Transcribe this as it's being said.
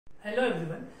Hello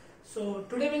everyone. So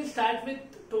today we'll start with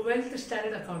 12th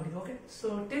standard accounting. Okay.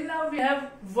 So till now we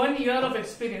have 1 year of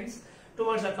experience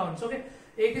towards accounts. Okay.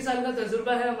 एक ही साल का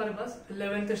तजुर्बा है हमारे पास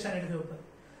 11th standard के ऊपर.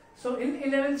 So in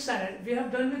 11th standard we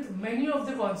have done with many of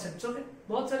the concepts. Okay.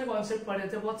 बहुत सारे concept पढ़े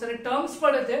थे, बहुत सारे terms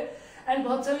पढ़े थे, and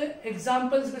बहुत सारे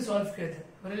examples भी solve किए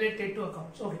थे related to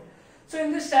accounts. Okay. So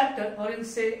in this chapter, or you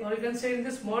can say in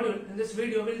this module, in this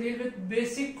video, we'll deal with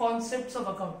basic concepts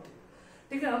of account.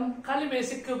 ठीक है, हम खाली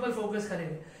बेसिक के ऊपर फोकस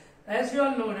करेंगे. As you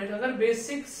all know that अगर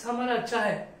basics हमारा अच्छा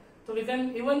है तो we can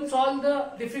even solve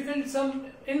the difficult some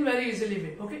in very easily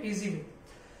way. Okay, easy way.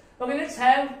 Okay, let's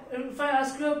have, if I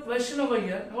ask you a question over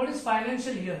here, what is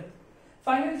financial year?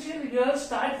 Financial year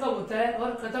start कब होता है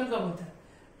और खत्म कब होता है?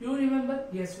 You remember?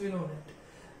 Yes, we know that.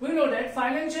 We know that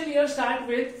financial year start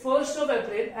with 1st of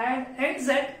April and ends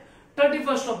at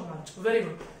 31st of March. Very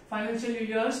good. Financial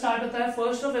year start होता है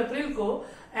 1st of April को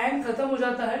and खत्म हो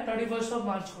जाता है 31st of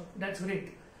March को. That's great.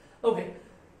 Okay.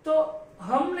 तो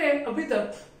हमने अभी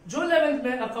तक जो 11th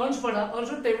में अकाउंट्स पढ़ा और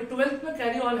जो 12th में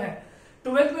कैरी ऑन है,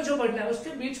 12th में जो पढ़ना है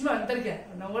उसके बीच में अंतर क्या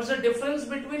है? Now what's the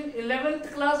difference between 11th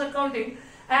class accounting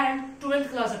and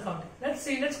 12th class accounting? Let's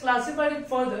see. Let's classify it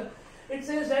further. It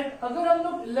says that अगर हम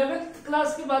लोग 11th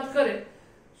क्लास की बात करें,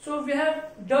 so we have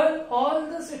done all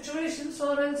the situations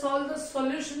or else all the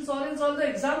solutions or else all the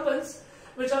examples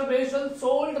which are based on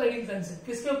sole trading concept.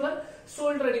 किसके ऊपर?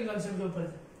 Sole trading concept के ऊपर.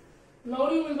 Now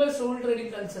what do you mean by sole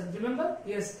trading concept? Remember?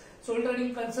 Yes. Sole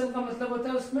trading concept का मतलब होता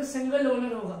है उसमें single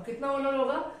owner होगा. कितना ओनर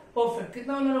होगा? परफेक्ट.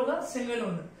 कितना ओनर होगा? Single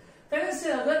owner. कहने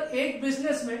से अगर एक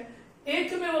बिजनेस में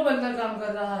एक में वो बंदा काम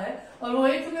कर रहा है और वो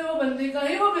एक में वो बंदे का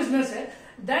ही वो बिजनेस है,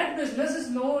 that business is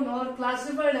known or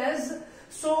classified as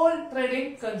sole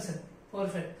trading concern.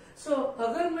 Perfect. So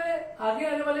अगर मैं आगे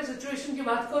आने वाले सिचुएशन की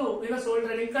बात करूं in a sole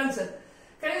trading concern,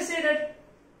 can I say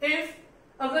that if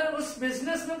अगर उस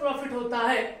बिजनेस में प्रॉफिट होता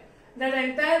है, that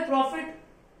entire profit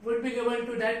would be given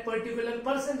to that particular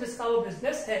person जिसका वो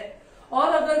बिजनेस है.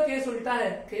 और अगर केस उल्टा है,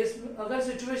 केस अगर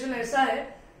सिचुएशन ऐसा है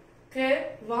कि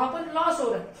वहां पर लॉस हो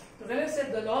रहा है, तो can I say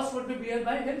the loss would be bear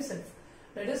by himself.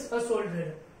 That is a sole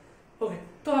trader. Okay,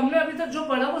 तो हमने अभी तक जो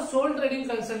पढ़ा वो सोल ट्रेडिंग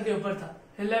कंसर्न के ऊपर था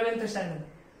 11th स्टैंडर्ड में.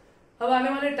 अब आने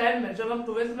वाले टाइम में जब हम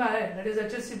 12th में आए, दैट इज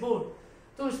एचएससी बोर्ड,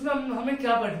 तो उसमें हमें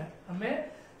क्या पढ़ना है?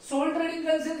 हमें सोल ट्रेडिंग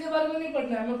कंसर्न के बारे में नहीं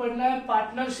पढ़ना है, हमें पढ़ना है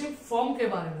पार्टनरशिप फर्म के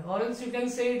बारे में, और else you can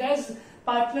say it as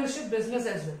partnership business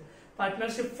as well.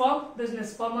 Partnership firm,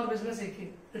 business, firm और बिजनेस एक ही,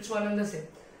 it's one and the same.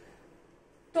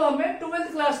 तो हमें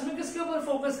 12th क्लास में किसके ऊपर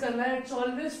फोकस करना है? It's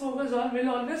always focus on, will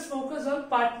always focus on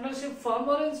partnership firm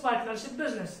और else partnership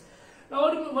business. Now,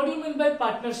 what do you mean by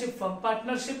partnership firm?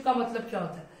 Partnership का मतलब क्या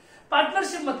होता है?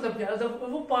 पार्टनरशिप मतलब क्या है?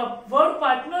 वो वर्ड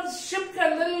पार्टनरशिप के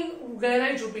अंदर ही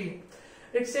गहराई छुपी है.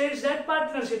 इट सेज दैट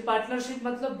पार्टनरशिप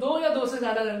मतलब दो या दो से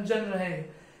ज्यादा जन रहेंगे.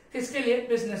 किसके लिए?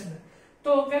 बिजनेस में.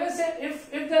 तो कहने से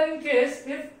if there in case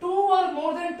if two or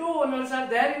more than two owners are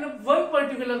there in a one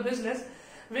particular business,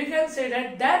 we can say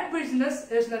that business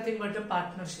is nothing but a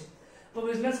partnership. वो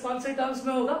बिजनेस कौन से टर्म्स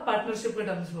में होगा? Partnership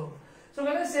के terms में होगा. तो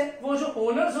कहने से वो जो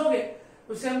ओनर्स होंगे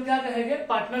उसे हम क्या कहेंगे?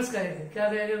 पार्टनर्स कहेंगे. क्या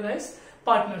कहेंगे गाइस?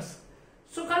 पार्टनर्स.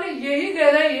 सो खाली यही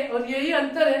गहराई है और यही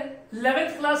अंतर है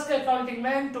 11th क्लास के अकाउंटिंग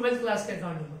में एंड 12th क्लास के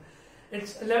अकाउंटिंग में.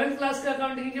 इट्स 11th क्लास के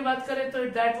अकाउंटिंग की बात करें तो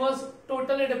that was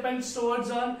totally depends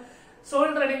towards on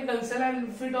soul trading concern, and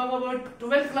if we talk about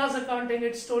 12th class accounting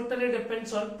it's totally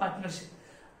depends on partnership.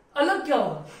 अलग क्या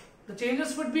होगा? The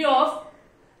changes would be of,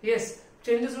 yes,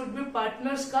 changes would be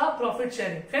partners का profit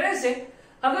sharing. कहने से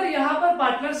अगर यहां पर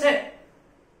partners है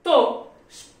तो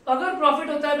अगर प्रॉफिट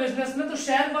होता है बिजनेस में तो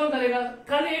शेयर कौन करेगा?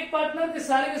 खाली एक पार्टनर के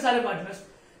सारे पार्टनर्स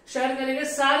शेयर करेंगे,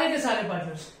 सारे के सारे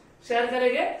पार्टनर्स शेयर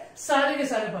करेंगे, सारे के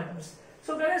सारे पार्टनर्स.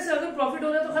 सो कहने से अगर प्रॉफिट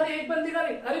हो रहा है तो खाली एक बंदे का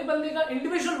नहीं, हर एक बंदे का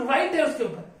इंडिविजुअल राइट है उसके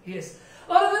ऊपर. यस.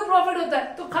 और अगर प्रॉफिट होता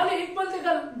है तो खाली एक बंदे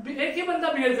का, एक ही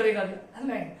बंदा बियर करेगा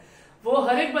नहीं, वो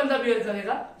हर एक बंदा बियर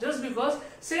करेगा. Just because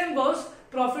same goes,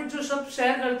 profit जो सब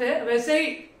शेयर करते हैं वैसे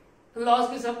ही लॉस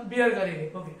के सब बियर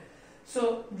करेंगे. ओके, सो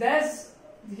दैट्स,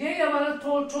 यही हमारा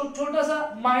छोटा सा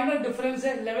माइनर डिफरेंस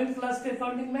है 11th क्लास के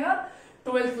अकाउंटिंग में और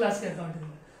 12th क्लास के अकाउंटिंग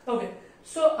में. ओके,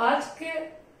 सो आज के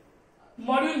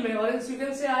मॉड्यूल में और यू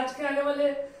कैन से आज के आने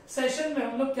वाले सेशन में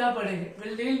हम लोग क्या पढ़ेंगे?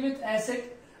 विल डील विथ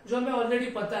एसेट जो हमें ऑलरेडी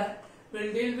पता है,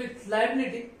 विल डील विथ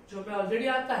लायबिलिटी जो हमें ऑलरेडी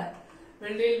आता है,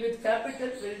 will deal with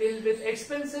capital, will deal with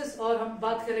expenses, और हम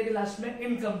बात करेंगे लास्ट में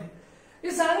इनकम की.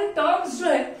 ये सारे टर्म्स जो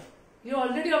है ये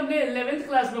ऑलरेडी हमने 11th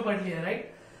क्लास में पढ़ लिया,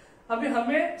 राइट? अभी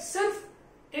हमें सिर्फ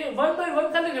 1 by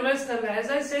 1 खाली रिवाइज करना है.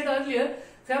 एज आई सेड अर्लियर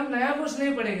कि हम नया कुछ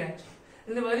नहीं पढ़ेंगे.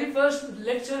 In the very first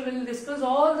lecture will discuss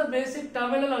all the basic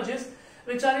terminologies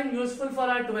which are useful for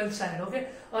our 12th standard. Okay,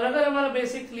 और अगर हमारा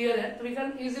बेसिक क्लियर है तो we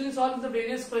can easily solve the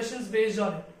various questions based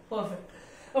on it. Perfect.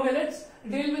 Okay, let's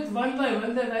deal with one by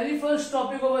one. The very first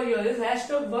topic over here is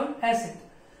hashtag 1 asset.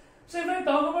 So if I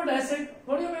talk about asset,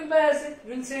 what do you mean by asset?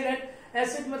 We'll say that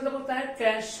asset मतलब होता है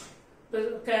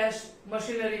cash,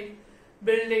 machinery,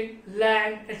 building,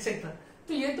 land, etc.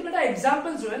 तो ये तो बेटा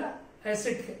examples जो है ना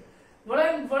asset के.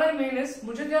 What I mean is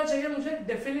मुझे क्या चाहिए? मुझे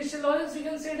definition or else we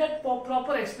can say that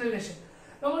proper explanation.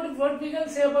 Now what we can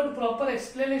say about proper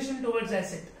explanation towards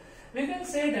asset? We can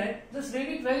say that, just read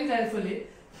it very carefully,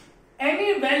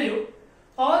 any value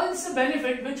or else a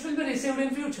benefit which will be received in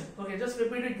future. Okay, just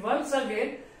repeat it once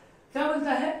again. क्या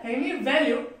बोलता है? Any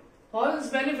value or else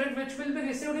benefit which will be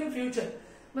received in future.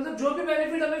 मतलब जो भी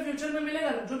benefit हमें future में मिलेगा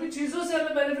ना, जो भी चीजों से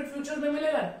हमें benefit future में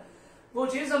मिलेगा ना, वो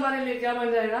चीज हमारे लिए क्या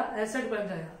बन जाएगा? Asset बन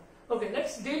जाएगा. Okay,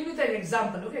 let's deal with an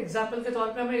example. Okay, example के तौर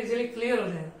पे हमें easily clear हो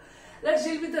जाएगा. Let's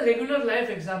deal with the regular life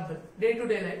example, day to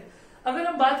day life. अगर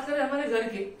हम बात करें हमारे घर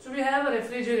की, so we have a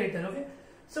refrigerator. Okay,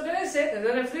 so can I say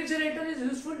the refrigerator is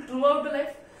useful throughout the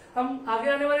life? हम आगे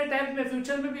आने वाले टाइम में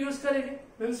फ्यूचर में भी यूज करेंगे.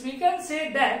 Means we can say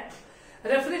that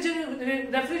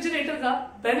refrigerator का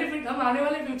बेनिफिट हम आने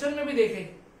वाले फ्यूचर में भी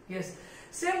देखेंगे. Yes,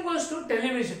 same goes to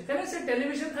television. Can I से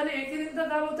टेलीविजन खाली एक ही दिन का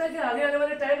काम होता है कि आगे आने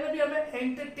वाले टाइम में भी हमें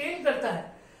एंटरटेन करता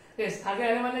है. यस, आगे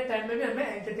आने वाले टाइम में भी हमें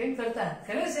एंटरटेन करता है.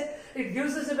 कैन आई से it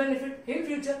gives us a benefit in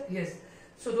future. Yes,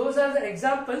 so those are the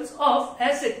examples of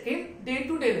asset in day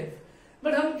to day life.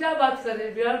 But हम क्या बात कर रहे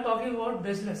हैं? We are talking about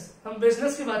business. हम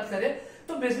बिजनेस की बात करें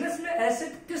तो बिजनेस में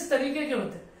एसेट किस तरीके के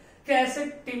होते हैं? क्या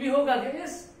एसेट टीवी होगा क्या?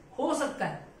 यस, हो सकता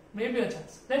है, may be a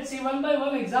chance. Let's see one by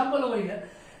one example over here.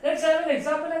 Let's have an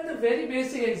example and the very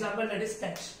basic example, that is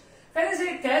cash. Can I से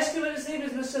कैश की वजह से ही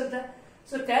बिजनेस चलता है.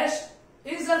 So cash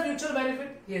is our future benefit.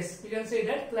 Yes, we can say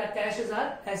that cash is our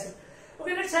asset.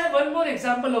 Okay, let's have one more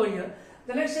example over here.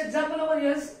 The next example over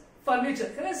here is furniture.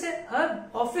 Can I say her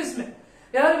office में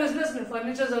या हर business में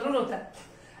furniture जरूर होता है,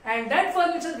 and that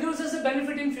furniture gives us a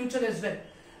benefit in future as well.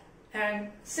 And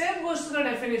same goes to the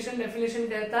definition.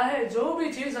 Definition कहता है जो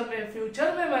भी चीज हमें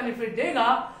फ्यूचर में बेनिफिट देगा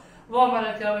वो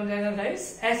हमारा क्या बन जाएगा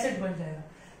गाइस? एसेट बन जाएगा.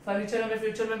 फर्नीचर हमें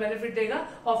फ्यूचर में बेनिफिट देगा,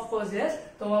 ऑफ कोर्स यस,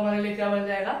 तो वो हमारे लिए क्या बन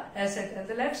जाएगा? Asset. And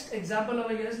the next example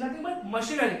over here is nothing but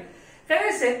machinery. Can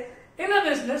I से इन a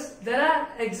business there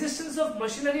our existence of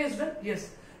machinery as well. Yes,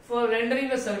 for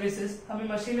rendering the services हमें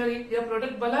मशीनरी या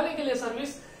प्रोडक्ट बनाने के लिए,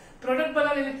 सर्विस प्रोडक्ट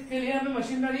बनाने के लिए हमें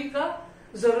मशीनरी का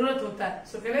जरूरत होता है.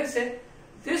 सो कैन आई से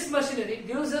this machinery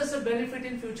gives us a benefit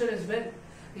in future as well.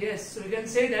 Yes, so we can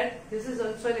say that this is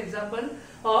also an example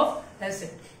of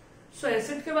asset. So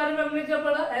asset के बारे में हमने क्या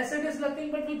पढ़ा? Asset is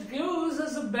nothing but which gives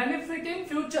us a benefit in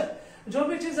future. जो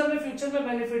भी चीज हमें फ्यूचर में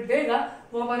बेनिफिट देगा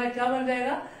वो हमारा क्या बन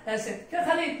जाएगा? एसेट. क्या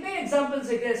खाली इतने एग्जांपल्स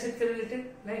है क्या एसेट के रिलेटेड?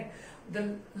 नहीं,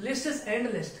 the list is and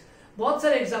list. बहुत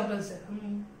सारे एग्जांपल्स है.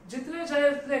 हम जितने चाहे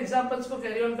उतने एग्जांपल्स को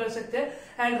कैरी ऑन कर सकते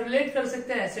हैं एंड रिलेट कर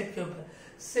सकते हैं एसेट के ऊपर.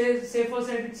 से फॉर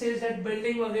सेज दैट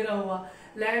बिल्डिंग वगैरह हुआ,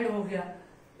 लैंड हो गया,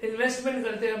 इन्वेस्टमेंट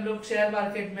करते हैं हम लोग शेयर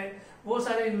मार्केट में, वो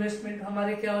सारे इन्वेस्टमेंट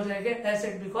हमारे क्या हो जाएंगे?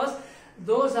 Asset, because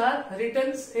those are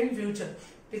returns in future.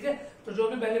 ठीक है, तो जो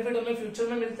भी बेनिफिट हमें फ्यूचर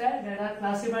में मिलता है that are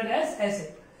classified as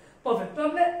asset. Perfect. तो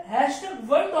हमने हैशटैग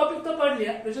वन टॉपिक तो पढ़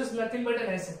लिया which is nothing but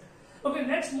an asset. Okay,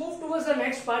 let's move towards the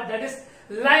next part, that is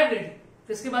liability.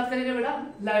 किसकी बात करेंगे बेटा?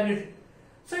 Liability.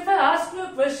 So if I ask you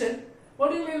a question,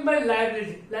 what do you mean by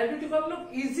liability? Liability को हम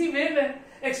लोग easy way में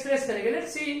express करेंगे.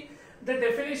 Let's see the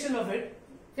definition of it.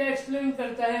 क्या एक्सप्लेन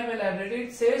करता है हमें liability?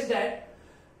 It says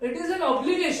that it is an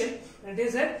obligation. It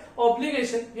is an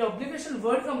obligation. ये ऑब्लिगेशन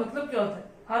वर्ड का मतलब क्या होता है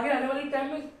आगे आने वाले टाइम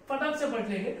में फटाक से पढ़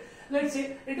लेंगे. Let's see,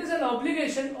 it is an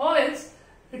obligation और else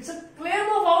it's a claim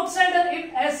of outsider in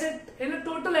asset, in a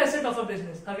total asset of a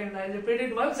business. Again I repeat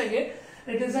it once again.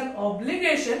 It is an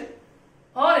obligation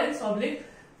और else oblique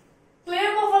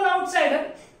claim of an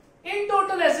outsider in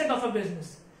total asset of a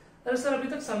business. Sir अभी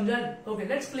तक समझा नहीं. Okay,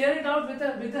 let's clear it out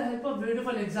with the help of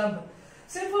beautiful example.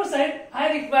 से for side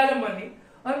I require money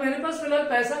और मेरे पास फिलहाल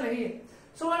पैसा नहीं है.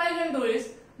 So what I can do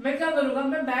is, मैं क्या करूंगा?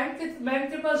 मैं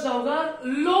बैंक के पास जाऊंगा,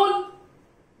 loan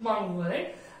मांगूंगा.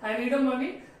 Right, I need a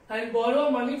money, I borrow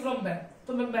money from bank.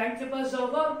 तो मैं बैंक के पास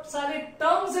जाऊंगा और सारे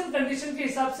टर्म्स एंड कंडीशन के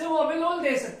हिसाब से वो हमें लोन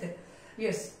दे सकते हैं.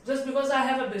 Yes, just because I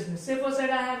have a business. से for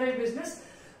side I have a business.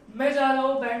 मैं जा रहा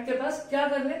हूँ बैंक के पास, क्या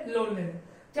करने? लोन लेने.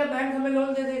 क्या बैंक हमें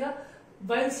लोन दे देगा?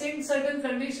 while seeing certain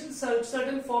conditions,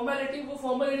 certain formality, वो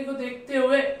फॉर्मेलिटी को देखते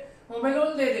हुए हमें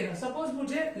लोन दे देगा. सपोज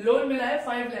मुझे लोन मिला है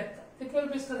 5 लाख का. कितने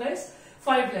रुपीज का गाइस?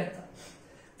 5 लाख का.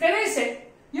 कैन आई से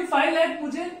ये 5 लाख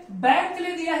मुझे बैंक के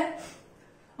लिए दिया है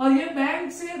और ये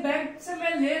बैंक से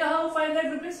मैं ले रहा हूँ 5 लाख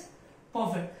रुपीज.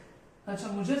 परफेक्ट. अच्छा,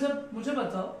 मुझे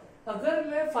बताओ, अगर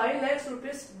मैं 5 लाख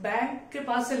रुपीज बैंक के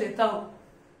पास से लेता हूँ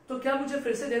तो क्या मुझे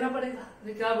फिर से देना पड़ेगा?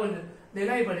 क्या बोल रहे?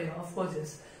 देना ही पड़ेगा, ऑफ कोर्स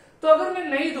यस. तो अगर मैं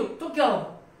नहीं दूं तो क्या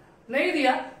होगा, नहीं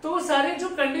दिया तो वो सारे जो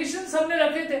कंडीशंस हमने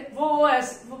रखे थे वो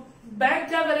बैंक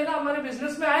क्या करेगा, हमारे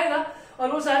बिजनेस में आएगा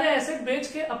और वो सारे एसेट बेच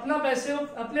के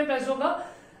अपने पैसों का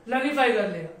नलीफाई कर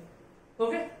लेगा।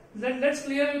 Okay, let's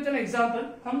clear with an example.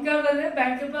 हम क्या कर रहे हैं,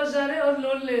 बैंक के पास जा रहे हैं और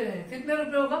लोन ले रहे हैं, कितने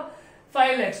रुपए होगा,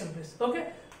 5 लाख रुपीज। ओके,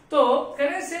 तो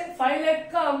कहने से 5 लाख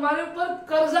का हमारे ऊपर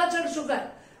कर्जा चढ़ चुका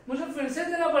है, मुझे फिर से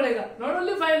देना पड़ेगा, नॉट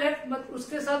ओनली 5 लाख,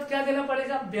 उसके साथ क्या देना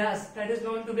पड़ेगा, ब्याज, that is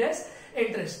known to be as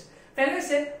interest. कहने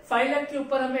से 5 लाख के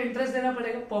ऊपर हमें इंटरेस्ट देना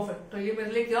पड़ेगा। परफेक्ट, तो ये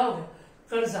मेरे लिए क्या हो गया,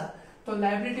 कर्जा। तो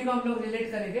लायबिलिटी को हम लोग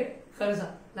रिलेट करेंगे कर्जा।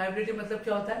 लायबिलिटी मतलब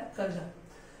क्या होता है, कर्जा।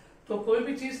 तो कोई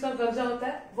भी चीज का कर्जा होता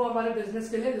है वो हमारे बिजनेस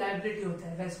के लिए लायबिलिटी होता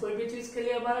है। वैसे कोई भी चीज के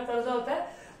लिए हमारा कर्जा होता है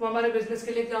वो हमारे बिजनेस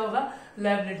के लिए क्या होगा,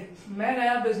 लायबिलिटी। मैं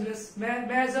गया बिजनेस,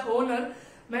 मैं एज अ ओनर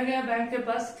मैं गया बैंक के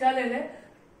पास क्या लेने,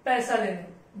 पैसा लेने,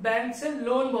 बैंक से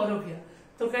लोन बोरो किया,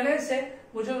 तो कहने से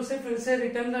मुझे उसे फिर से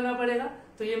रिटर्न करना पड़ेगा,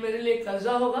 तो ये मेरे लिए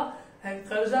कर्जा होगा। एंड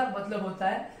कर्जा मतलब होता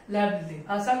है लायबिलिटी।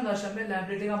 आसान भाषा में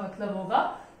लायबिलिटी का मतलब होगा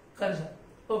कर्जा।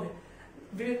 Okay,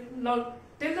 now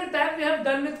till the time we have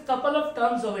done with couple of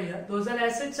terms over here, those are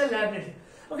assets and liability.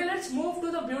 Okay, let's move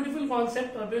to the beautiful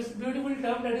concept or this beautiful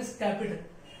term that is capital.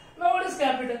 Now what is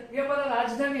capital? ये हमारा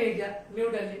राजधानी है क्या, new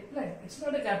Delhi? नहीं, it's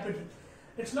not a capital,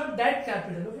 it's not that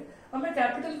capital. Okay, हमें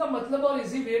capital का मतलब और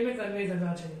इजी वे में कन्वे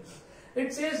करना चाहिए। It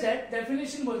says that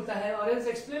definition बोलता है और इस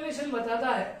explanation बताता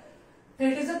है,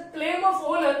 it is a claim of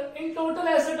owner in total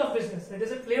asset of business. It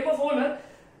is a claim of owner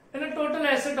in a total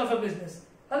asset of a business.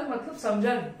 अरे मतलब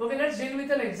समझा नहीं। Okay, let's deal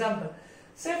with an example.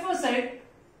 से for side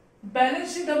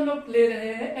balance sheet हम लोग ले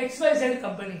रहे हैं XYZ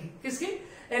कंपनी की, किसकी,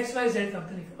 XYZ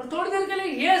कंपनी की, और थोड़ी देर के लिए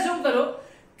ये अज्यूम करो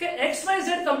कि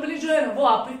XYZ कंपनी जो है ना वो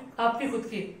आपकी खुद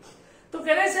की है। तो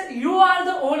कहने से you are the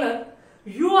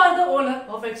owner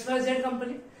of XYZ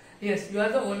company. Yes, you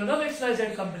are the owner of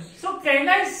XYZ company. So can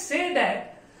I say that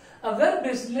अगर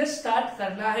बिजनेस स्टार्ट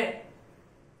करना है,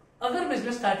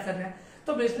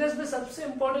 तो बिजनेस में सबसे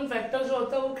इंपॉर्टेंट फैक्टर जो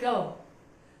होता है वो क्या होगा,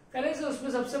 कहने से उसमें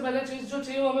सबसे पहले चीज जो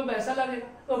चाहिए वो हमें पैसा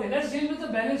लगेगा। Okay, let's deal with the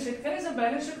balance sheet. कहने से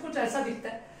बैलेंस शीट कुछ ऐसा दिखता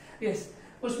है। यस,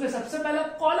 उसमें सबसे पहला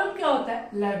कॉलम क्या होता है,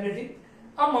 liability,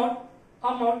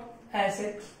 amount,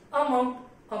 asset, amount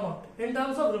in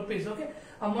terms of rupees. Okay,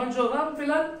 amount जो होगा, हम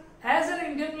फिलहाल as an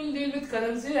Indian will deal with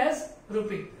currency as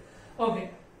rupee. Okay,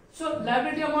 so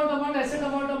liability, amount, asset,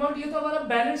 amount, ये तो हमारा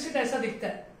बैलेंस शीट ऐसा दिखता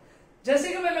है। जैसे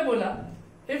कि मैंने बोला,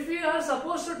 if we are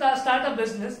supposed to start a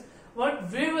business, what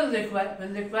we will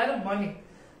require money.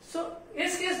 So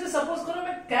इस केस में सपोज करो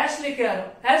मैं कैश लेके आ रहा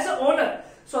हूँ as a owner,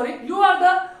 sorry you are the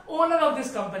owner of this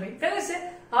company. कहने से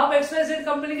आप XYZ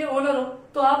कंपनी के ओनर हो,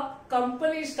 तो आप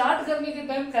कंपनी स्टार्ट करने के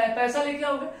टाइम पैसा लेके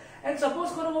आओगे, एंड सपोज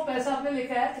करो वो पैसा आपने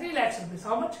लेके आया 3 lakh rupees.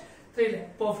 How much, 3 lakh.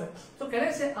 Perfect. तो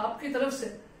कहने से आपकी तरफ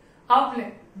से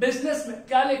आपने बिजनेस में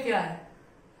क्या लेके आया है,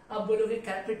 आप बोलोगे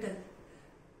कैपिटल,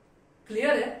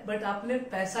 क्लियर है, बट आपने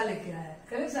पैसा लेके आया है,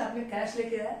 कहने से आपने कैश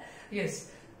लेके आया है।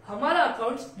 यस, हमारा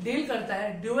अकाउंट्स डील करता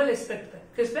है ड्यूअल एस्पेक्ट पे,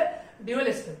 किस पे, ड्यूअल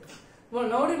एस्पेक्ट। वो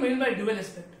now do mean by dual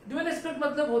aspect. Dual aspect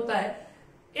मतलब होता है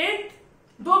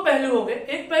दो पहलू हो गए,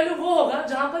 एक पहलू वो होगा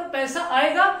जहां पर पैसा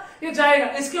आएगा या जाएगा,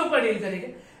 इसके ऊपर डील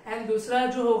करेंगे, एंड दूसरा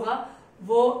जो होगा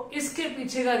वो इसके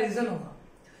पीछे का रीजन होगा।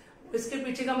 इसके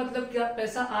पीछे का मतलब क्या,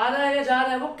 पैसा आ रहा है या जा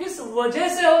रहा है, वो किस वजह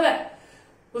से हो रहा है,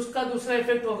 उसका दूसरा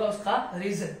इफेक्ट होगा उसका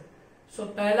रीजन। सो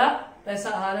पहला पैसा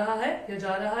आ रहा है या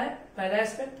जा रहा है, पहला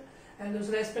एस्पेक्ट, एंड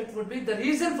दूसरा aspect would be the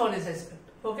reason for this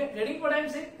aspect. Okay, getting what I am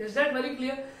saying, is that very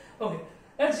clear? Okay,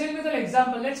 let's deal with an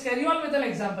example, let's carry on with an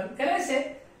example. कहने से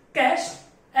cash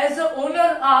as a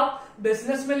owner आप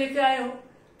business में लेके आए हो,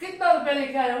 कितना रुपया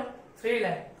लेके आए हो, 3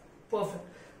 लाख।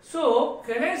 परफेक्ट। सो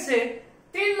कहने से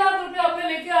 3 लाख रुपया आपने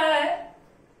लेके आया है,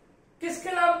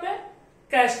 किसके नाम पे,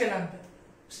 कैश के नाम पे।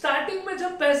 स्टार्टिंग में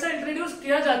जब पैसा इंट्रोड्यूस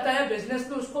किया जाता है बिजनेस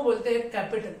में, उसको बोलते हैं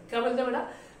कैपिटल। क्या बोलते हैं बेटा,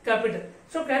 कैपिटल।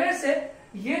 सो कहने से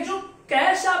ये जो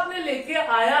कैश आपने लेके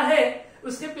आया है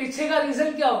उसके पीछे का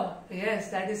रीजन क्या होगा,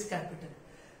 यस दैट इज कैपिटल।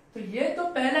 तो ये तो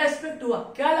पहला एस्पेक्ट हुआ,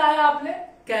 क्या लाया आपने,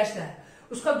 कैश लाया।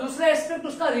 उसका दूसरा एस्पेक्ट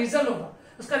उसका रीजन होगा,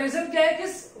 उसका रीजन क्या है,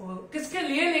 किसके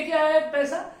लिए लेके आया है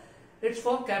पैसा, इट्स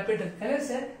फॉर कैपिटल। कहने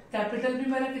से कैपिटल भी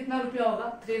मेरा कितना रुपया होगा,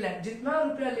 3 लाख। जितना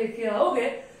रुपया लेके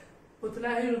आओगे उतना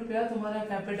ही रुपया तुम्हारा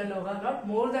कैपिटल होगा, not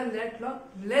more than that,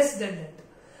 not less than that.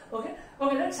 Okay,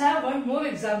 let's have one more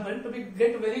example to be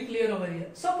get very clear over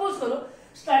here. Suppose करो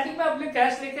स्टार्टिंग में आपने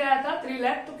कैश लेके आया था 3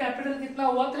 लाख, तो कैपिटल कितना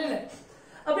हुआ, 3 लाख।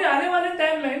 अभी आने वाले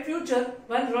टाइम में future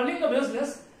when running a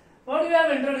business, what you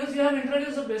have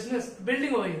introduce a business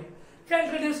building over here. क्या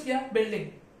इंट्रोड्यूस किया,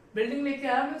 बिल्डिंग लेके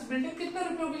आया, मींस बिल्डिंग कितने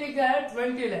रुपयों की लेके आया,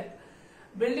 20 लाख।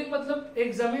 बिल्डिंग मतलब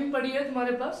एक जमीन पड़ी है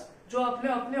तुम्हारे पास जो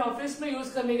आपने अपने ऑफिस में यूज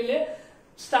करने के लिए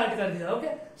स्टार्ट कर दिया। ओके,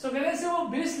 सो कहने से वो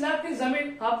 20 लाख की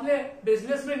जमीन आपने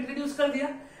बिजनेस में इंट्रोड्यूस कर दिया।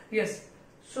 यस,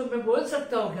 सो मैं बोल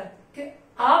सकता हूँ क्या कि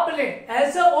आपने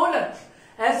एज अ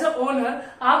ओनर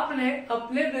आपने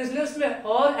अपने बिजनेस में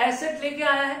और एसेट लेके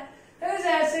आया है।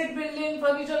 Asset, building,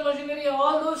 furniture, machinery,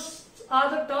 all those are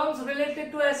the terms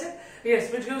related to asset,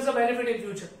 yes, which gives a benefit in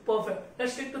future. Perfect,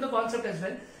 let's stick to the concept as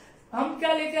well. हम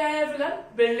क्या लेके आए हैं फिलहाल?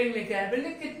 बिल्डिंग लेके आए।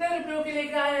 बिल्डिंग कितने रुपयों की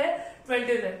लेके आए हैं?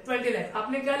 20 लाख।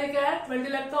 आपने क्या लेके आया? 20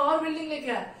 लाख का और बिल्डिंग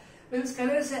लेके आया। मीन्स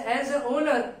कहने से as a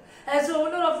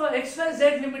owner of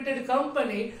XYZ limited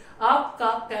company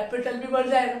आपका कैपिटल भी बढ़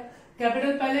जाएगा।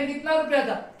 कैपिटल पहले कितना रुपया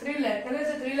था? 3 लाख। कहने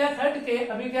से 3 लाख हट के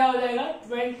अभी क्या हो जाएगा?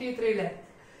 23 लाख।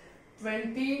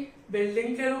 20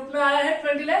 बिल्डिंग के रूप में आया है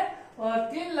 20 लाख और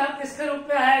 3 लाख किसके रूप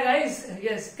में आया गाइस?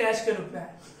 यस, कैश के रूप में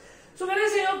आया। So when I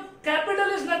say your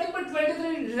capital is nothing but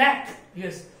 23 lakh,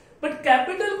 yes, but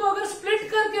capital को अगर split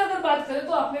करके अगर बात करें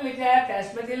तो आपने लेके आया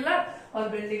कैश में 3 लाख और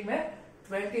बिल्डिंग में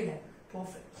 20 lakh.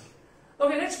 Perfect.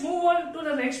 Okay, let's move on to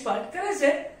the next part. कहने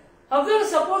से अगर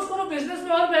सपोज करो बिजनेस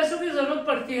में और पैसों की जरूरत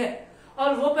पड़ती है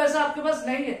और वो पैसा आपके पास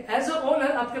नहीं है, एज अ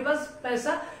ओनर आपके पास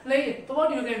पैसा नहीं है, तो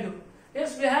what you can do?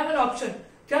 Yes, we have an option.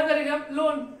 क्या करेंगे हम?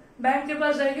 लोन, बैंक के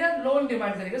पास जाएंगे, लोन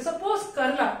डिमांड करेंगे। सपोज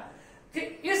करना कि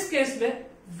इस केस में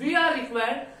we are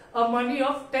required a money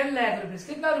of 10 lakh rupees.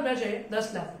 कितना रुपया चाहिए?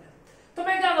 10 लाख रुपया। तो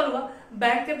मैं क्या करूंगा?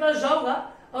 बैंक के पास जाऊंगा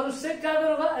और उससे क्या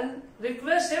करूंगा?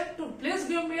 Request him to please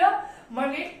give me a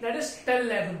money that is 10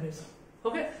 lakh rupees,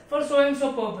 okay, for so and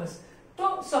so purpose.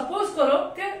 तो सपोज करो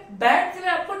कि बैंक ने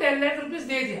आपको 10 लाख रुपीज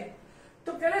दे दिया,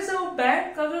 तो कहने से वो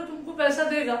बैंक अगर तुमको पैसा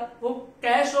देगा वो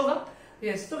कैश होगा।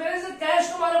 यस, तो कहने से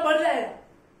कैश तुम्हारा बढ़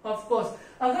जाएगा। ऑफ कोर्स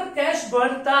अगर कैश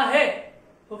बढ़ता है,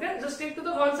 okay, just stick to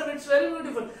the concept, it's very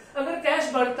beautiful. अगर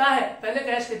कैश बढ़ता है, पहले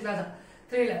कैश कितना था?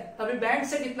 3 लाख। अभी बैंक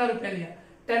से कितना रुपया लिया?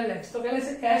 10 लाख। तो कहने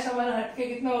से कैश हमारा हटके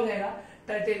कितना हो जाएगा?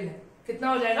 13 लाख। कितना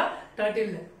हो जाएगा?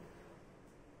 13 लाख।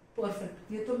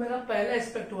 परफेक्ट। ये तो मेरा पहला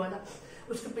एस्पेक्ट हुआ ना।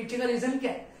 उसके पीछे का रीजन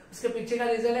क्या है? उसके पीछे का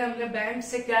रीजन है हमने बैंक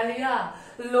से क्या लिया?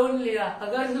 लोन लिया।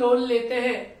 अगर लोन लेते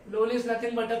हैं, लोन इज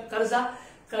नथिंग बट अ कर्जा।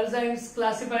 कर्जा इज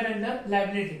क्लासिफाइड अंडर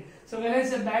लायबिलिटी। सो कहने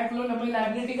से बैंक लोन हमें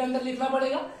लायबिलिटी के अंदर लिखना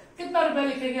पड़ेगा। कितना रुपया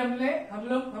लिखेंगे?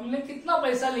 हमने कितना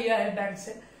पैसा लिया है बैंक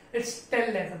से? It's 10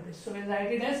 lakh rupees. So we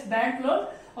write it as bank loan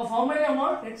of how many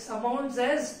amount? It's amount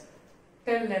as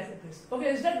 10 lakh rupees. Okay,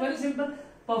 is that very simple?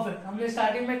 Perfect. हमने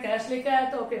स्टार्टिंग में कैश लेके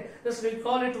आया था। Okay, just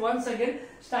recall it once again.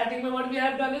 Starting में what we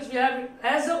have done is we have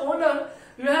as a owner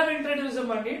you have introduce a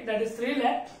money that is 3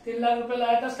 lakh. 3 lakh रुपए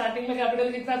लाया था। Starting में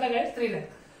कैपिटल कितना था गाइस? 3 लाख।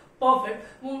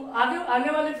 परफेक्ट।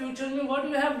 आने वाले फ्यूचर में what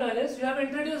you have done is you have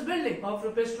introduce building of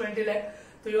rupees 20 lakh.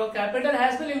 तो your capital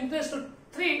has been increase to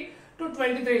 3 to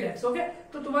 23 lakhs। Okay,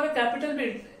 तो तुम्हारा कैपिटल भी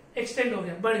एक्सटेंड हो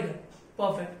गया, बढ़ गया।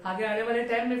 परफेक्ट। आगे आने वाले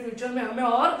टाइम में फ्यूचर में हमें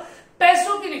और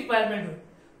पैसों की रिक्वायरमेंट हुई,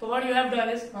 तो what you have done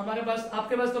is हमारे पास,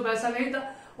 आपके पास तो पैसा नहीं था,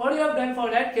 what you have done for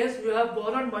that case you have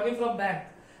borrowed money from bank,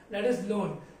 that is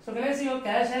loan. So can I see your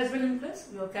cash has been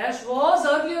increased? Your cash was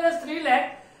earlier as 3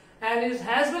 lakh and it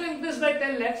has been increased by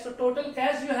 10 lakhs. So total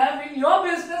cash you have in your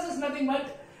business is nothing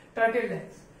but 13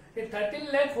 lakhs. ये 13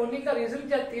 लाख होने का reason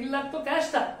क्या? 3 लाख तो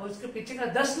cash था और उसके पीछे का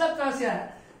 10 लाख कहां से आया?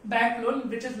 Bank loan,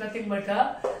 which is nothing but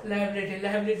liability.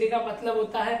 Liability का मतलब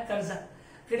होता है कर्जा।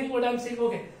 Getting what I am saying?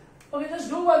 Okay, just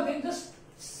do one thing,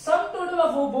 just sum total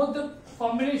of both the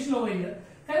combination over here.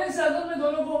 कहने से अगर मैं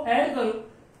दोनों को ऐड करूं,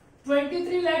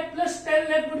 23 lakh plus 10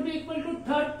 lakh would be equal to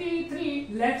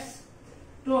 33 lakhs।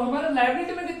 तो हमारा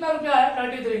लायबिलिटी में कितना रुपया आया?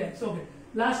 33 lakhs। ओके,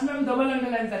 लास्ट में हम डबल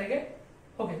अंडरलाइन करेंगे।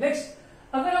 ओके, नेक्स्ट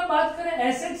अगर हम बात करें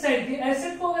एसेट साइड की,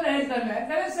 एसेट को अगर ऐड करना है,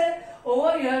 कहने से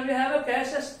over here we have a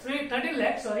cash as 30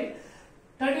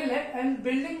 lakh and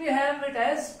building we have it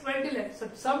as 20 lakh। So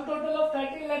sum total of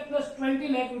 30 lakh plus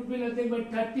 20 lakh would be nothing but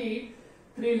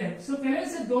 33 lakh। So कहने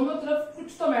से दोनों तरफ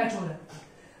कुछ तो मैच हो रहा है।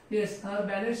 यस, हमारा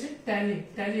बैलेंस शीट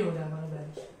टैली हो रहा है हमारा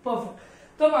बैलेंस शीट।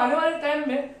 परफेक्ट। तो हम आने वाले टाइम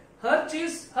में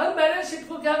हर बैलेंस शीट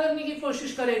को क्या करने की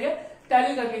कोशिश करेंगे?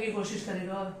 टैली करने की कोशिश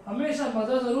करेगा। और हमेशा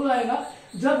मजा जरूर आएगा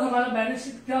जब हमारा बैलेंस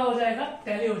शीट क्या हो जाएगा?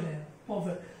 टैली हो जाएगा।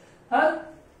 परफेक्ट।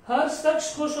 हर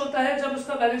शख्स खुश होता है जब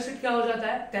उसका बैलेंस शीट क्या हो जाता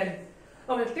है?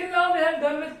 Tally. Okay, till now we have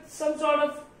done with some sort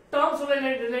of terms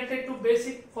related to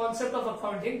basic concept of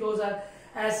accounting. Those are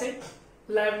asset,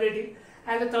 liability,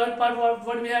 and the third part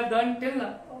what we have done till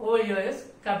now over here is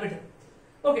capital.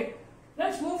 Okay,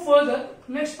 let's move further.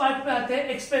 Next part पे आते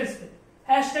हैं expense पे।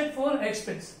 Hashtag for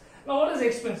expense. Now what is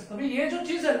expense? अभी ये जो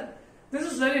चीज है ना, this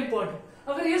is very important.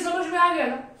 अगर ये समझ में आ गया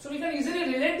ना, so we can easily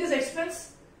relate this expense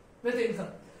with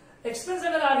income. Expense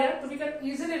अगर आ गया तो we can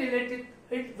easily relate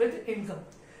it with income.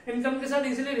 Income के साथ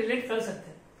easily relate कर सकते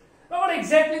हैं। Now what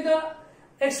exactly the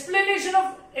explanation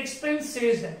of expense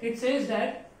says that? It says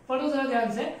that, पढ़ो जरा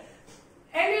ध्यान से,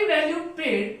 any value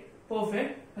paid,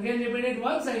 perfect, again repeat it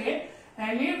once again,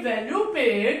 any value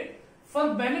paid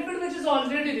for benefit which is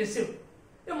already received.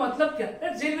 ये मतलब क्या?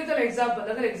 Let's deal with an example.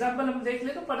 अगर example हम देख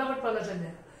ले तो फटाफट पता चल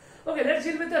जाएगा. Okay, let's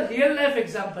deal with a real life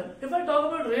example. If I talk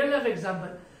about real life example,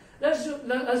 let's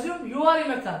assume you are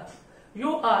in a car.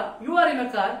 You are in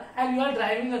a car and you are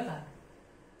driving a car.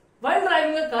 While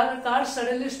driving a car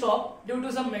suddenly stopped due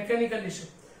to some mechanical issue.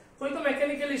 कोई तो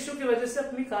mechanical issue की वजह से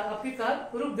आपकी car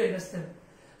रुक गई रास्ते में.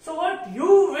 So what you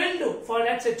will do for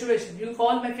that situation? You'll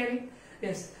call mechanic.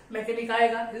 Yes, mechanic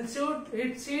आएगा.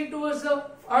 He'll see towards the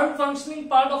unfunctioning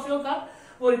part of your car.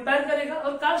 वो रिपेयर करेगा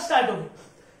और कार स्टार्ट होगी.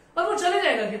 और वो चले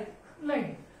जाएगा क्या?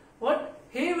 नहीं. What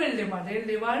he will demand? He'll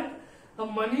demand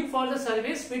money for the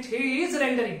service which he is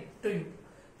rendering to you.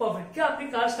 Perfect. क्या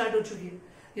आपकी कार स्टार्ट हो चुकी है?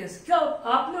 Yes. क्या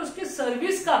आपने उसकी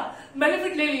सर्विस का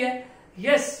बेनिफिट ले लिया है?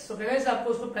 Yes. So guys, आपको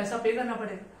उसको पैसा पे करना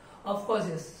पड़ेगा. Of course,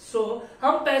 yes. So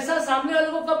हम पैसा सामने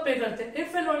वाले को कब पे करते हैं?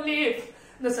 If and only if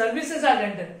the services are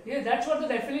rendered. Yeah, that's what the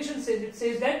definition says. It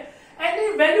says that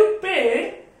any value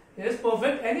paid, yes,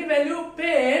 perfect. Any value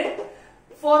paid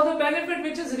for the benefit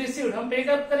which is received. हम पे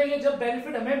कब करेंगे? जब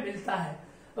benefit हमें मिलता है.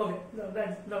 Okay.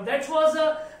 Now that was a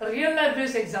real life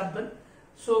based example.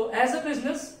 So as a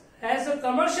business, as a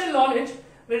commercial knowledge,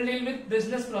 we'll deal with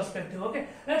business perspective. Okay.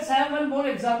 Let's have one more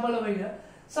example over here.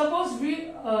 Suppose we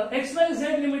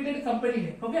XYZ Limited company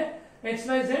है. Okay.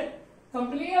 XYZ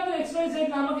company या फिर XYZ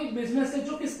नामक एक business है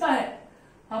जो किसका है?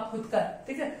 आप खुद का है.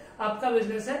 ठीक है. आपका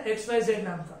बिजनेस है XYZ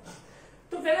नाम का.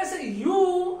 तो कहने से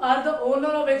you are the owner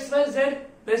of XYZ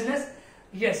business.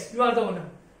 Yes, you are the owner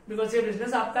because ये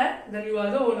बिजनेस आपका है. Then you are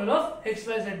the owner of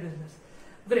XYZ business.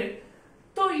 Great.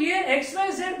 तो ये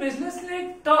XYZ बिजनेस ने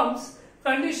टर्म्स,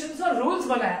 कंडीशंस और रूल्स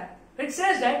बनाया. It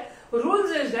says that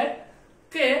rules is that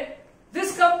के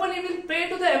this company will pay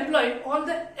to the employee on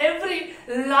the every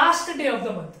last day of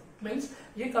the month. Means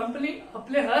ये company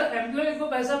अपने हर employ को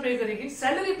पैसा पे करेगी,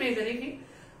 सैलरी पे करेगी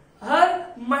हर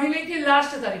महीने की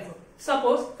लास्ट तारीख को.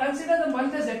 Suppose consider the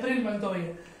month as April month हो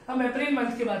गया. हम अप्रैल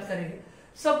मंथ की बात करेंगे.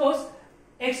 सपोज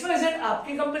XYZ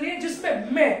आपकी कंपनी है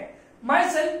जिसमें मैं माई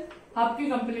सेल्फ आपकी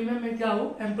कंपनी में मैं क्या हूं?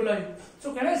 एम्प्लॉय.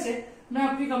 सो कहने से मैं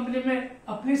आपकी कंपनी में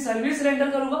अपनी सर्विस रेंडर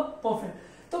करूंगा. परफेक्ट.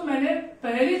 तो मैंने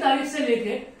पहली तारीख से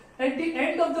लेके at the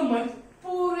end of the month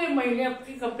पूरे महीने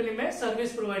आपकी कंपनी में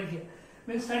सर्विस प्रोवाइड किया.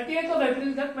 मीन्स 30th ऑफ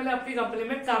अप्रैल तक मैंने आपकी कंपनी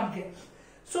में काम किया.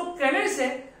 सो कहने से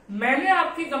मैंने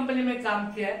आपकी कंपनी में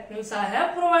काम किया है. Means I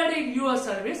have provided you a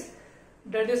service.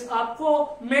 That is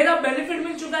आपको मेरा बेनिफिट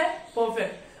मिल चुका है.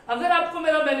 परफेक्ट. अगर आपको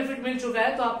मेरा बेनिफिट मिल चुका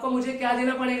है तो आपको मुझे क्या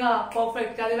देना पड़ेगा?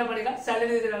 परफेक्ट. क्या देना पड़ेगा?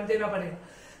 सैलरी देना पड़ेगा.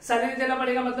 सैलरी देना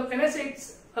पड़ेगा मतलब कहने से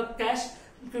इट्स कैश.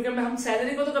 क्योंकि हम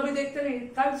सैलरी को तो कभी देखते नहीं.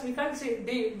 We can't see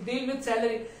deal with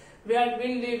salary.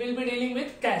 Will be dealing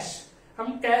with cash.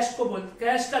 हम कैश को बोलते,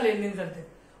 कैश का लेन देन करते हैं.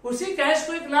 उसी कैश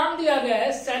को एक नाम दिया गया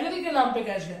है, सैलरी के नाम पे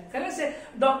कैश गया. कहने से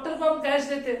डॉक्टर को हम कैश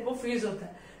देते हैं वो फीस होता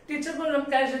है. टीचर को हम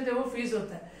कैश देते हैं वो फीस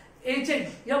होता है.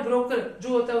 एजेंट या ब्रोकर जो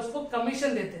होता है उसको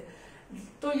कमीशन देते हैं.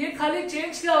 तो ये खाली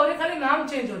चेंज क्या हो रहा है? खाली नाम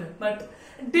चेंज हो रहे हैं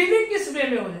बट डीलिंग किस वे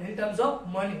में हो रहा है? In terms of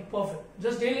money. Perfect.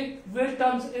 Just dealing with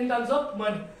terms in terms of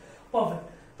money.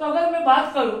 Perfect. तो अगर मैं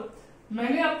बात करूं,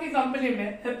 मैंने आपकी कंपनी में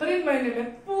अप्रैल महीने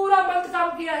में पूरा मंथ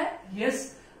काम किया है. Yes,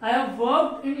 I have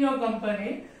worked in your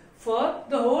company for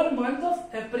the whole month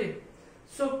of April.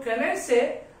 So can I say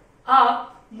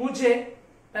आप मुझे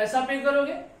पैसा पे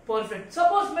करोगे? Perfect.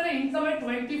 Suppose मेरा इनकम है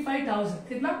 25,000.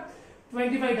 कितना?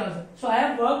 25,000. So I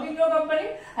have worked in your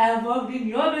company. I have worked in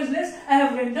your business. I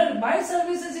have rendered my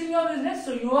services in your business.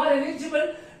 So you are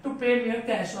eligible to pay me a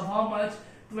cash of how much?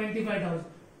 25,000.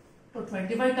 तो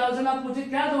 25,000 आप मुझे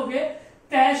क्या दोगे?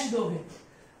 Cash दोगे.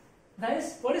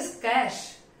 Guys, what is cash?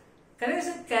 कहने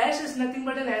से cash is nothing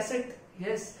but an asset.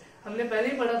 Yes, हमने पहले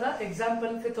ही पढ़ा था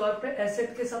एग्जाम्पल के तौर पे.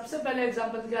 एसेट के सबसे पहले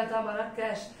एग्जाम्पल क्या था? हमारा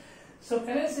कैश. सो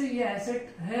कहने से ये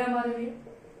एसेट है हमारे लिए.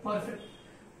 परफेक्ट.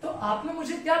 तो आपने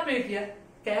मुझे क्या पे किया?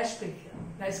 कैश पे किया.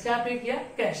 गाइस क्या पे किया?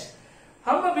 कैश.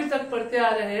 हम अभी तक पढ़ते आ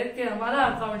रहे हैं कि हमारा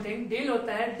अकाउंटिंग डील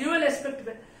होता है ड्यूअल एस्पेक्ट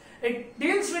पे. It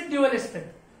deals with dual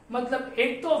aspect. मतलब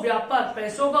एक तो व्यापार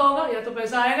पैसों का होगा, या तो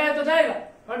पैसा आएगा या तो जाएगा.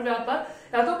 और व्यापार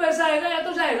या तो पैसा आएगा या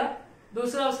तो जाएगा.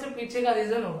 दूसरा उसके पीछे का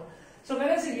रीजन होगा. सो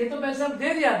कहने से ये तो पैसा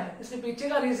दे दिया है, इसके पीछे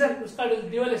का रीजन उसका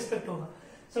ड्यूअल एस्पेक्ट होगा.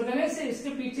 सो कहने से इसके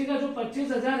पीछे का जो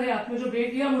 25,000 है आपने जो पे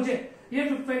किया मुझे, ये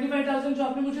 25,000 जो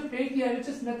आपने मुझे पे किया which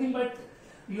is nothing but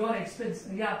your expense.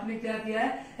 ये आपने क्या किया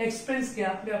है? एक्सपेंस किया.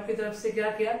 आपने आपकी तरफ से क्या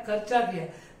किया? खर्चा किया.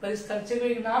 पर इस खर्चे को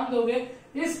एक नाम दोगे.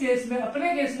 इस केस में,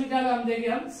 अपने केस में क्या नाम देंगे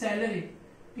हम? सैलरी.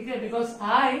 ठीक है. Because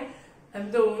I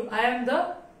am the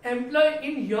employee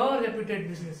in your reputed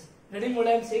business. Getting what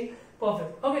I am saying?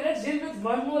 Perfect. Okay, let's deal with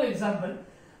one more example.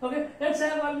 Okay, let's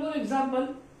have one more example.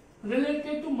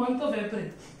 Related two month of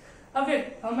April. Again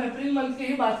हम April month की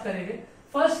ही बात करेंगे।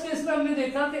 First case में हमने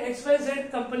देखा कि XYZ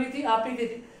company थी, आप ही की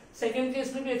थी। सेकेंड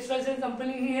केस में भी XYZ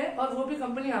कंपनी ही है और वो भी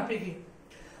कंपनी आप ही की है।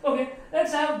 Okay,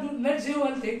 let's do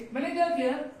one thing. मैंने क्या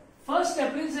किया, 1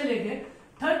 अप्रैल से लेके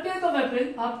 30th ऑफ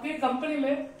अप्रैल आपके कंपनी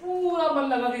में पूरा मन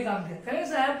लगा के काम किया।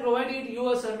 कैसे I have provided you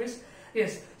a service,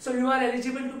 yes, so you are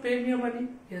eligible to पे मी मनी,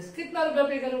 यस। कितना रुपया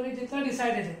पे करोगे, जितना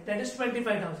डिसाइडेड है, दैट इज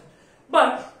 25,000।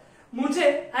 बट मुझे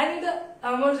I need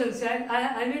emergency,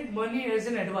 I need money as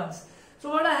an advance. So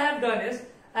what I have done is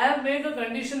I have made a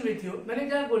condition with you. मैंने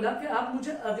क्या बोला कि आप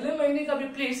मुझे अगले महीने का भी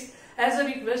प्लीज एज अ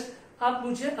रिक्वेस्ट आप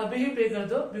मुझे अभी ही पे कर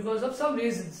दो बिकॉज ऑफ सम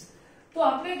रीजंस। तो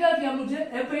आपने क्या किया, मुझे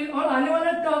अप्रैल और आने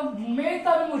वाला टर्म मई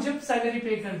का भी मुझे सैलरी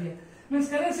पे कर दिया। मीन्स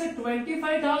करें से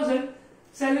 25,000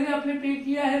 सैलरी आपने पे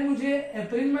किया है मुझे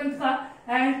अप्रैल मंथ का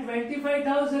एंड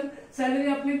 25,000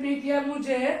 सैलरी आपने पे किया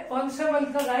मुझे कौन सा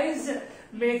मंथ का गाइस,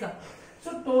 मई का।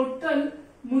 सो टोटल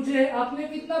मुझे आपने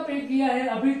कितना पे किया है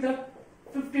अभी तक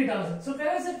 50,000। सो कह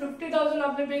रहे से 50,000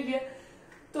 आपने पे किया।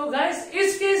 तो गाइस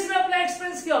इस केस में अपना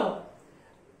एक्सपेंस क्या हो,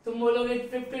 तुम बोलोगे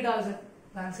 50,000,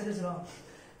 आंसर इज रॉन्ग।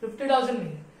 50,000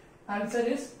 नहीं, आंसर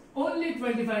इज ओनली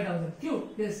 25,000। क्यों,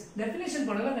 यस, डेफिनेशन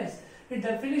पढ़ो ना guys.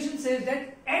 Definition says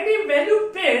that any value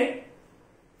paid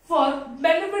for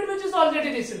benefit which is already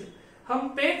received. हम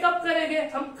पे कब करेंगे,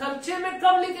 हम खर्चे में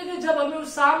कब लिखेंगे, जब हमें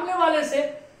उस सामने वाले से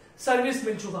सर्विस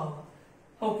मिल चुका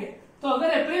होगा। ओके, तो अगर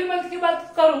अप्रैल मंथ की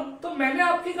बात करूं तो मैंने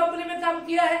आपकी कंपनी में काम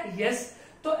किया है, यस।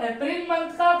 तो अप्रैल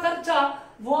मंथ का खर्चा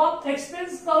वो आप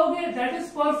एक्सपेंस कहोगे, दैट इज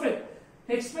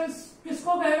परफेक्ट। एक्सपेंस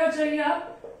किसको कहना चाहिए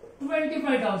आप,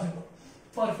 25,000 को,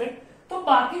 परफेक्ट। तो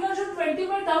बाकी का जो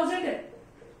 25,000 है,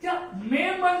 क्या मई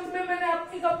मंथ में मैंने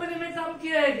आपकी कंपनी में काम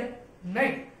किया है क्या,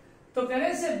 नहीं। तो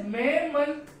कहने से मई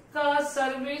मंथ का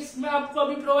सर्विस मैं आपको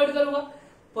अभी प्रोवाइड करूंगा,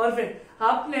 परफेक्ट।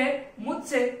 आपने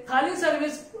मुझसे खाली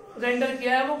सर्विस रेंडर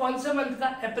किया है, वो कौन से मंथ का,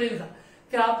 अप्रैल का।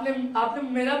 क्या आपने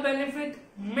मेरा बेनिफिट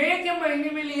मई के महीने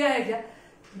में लिया है क्या,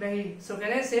 नहीं। सो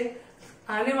कहने से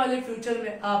आने वाले फ्यूचर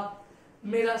में आप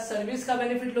मेरा सर्विस का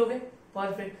बेनिफिट लोगे,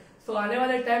 परफेक्ट। तो आने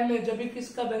वाले टाइम में जब भी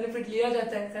किसका बेनिफिट लिया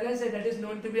जाता है, कहने say that is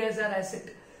known to be as are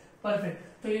asset,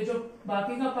 perfect. तो ये जो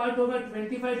बाकी का पार्ट होगा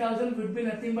 25,000 would be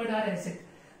nothing but are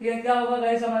asset. ये क्या होगा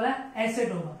गाइस, हमारा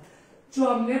एसेट होगा जो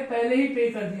हमने पहले ही पे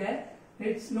कर दिया है।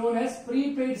 It's known as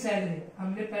prepaid salary.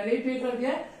 हमने पहले ही पे कर दिया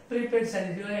है प्रीपेड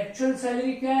सैलरी। और एक्चुअल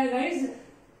सैलरी क्या है गाइस,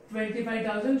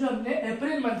 25,000 जो हमने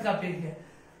अप्रैल मंथ का पे किया।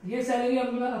 ये सैलरी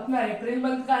अपना अप्रैल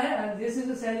मंथ का है and this is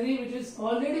the salary which is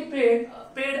already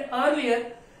paid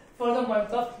earlier for the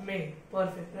month of May,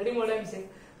 perfect. Ready what I am saying.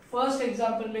 First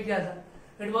example में क्या था,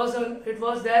 it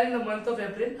was there in the month of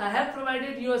April. I have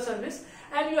provided you a service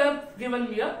and you have given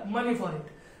me a money for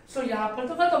it. So यहाँ पर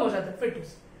तो खत्म हो जाता है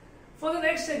फिर। For the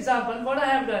next example, what I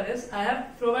have done is I have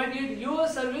provided you a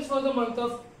service for the month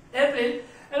of April,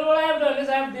 and what I have done is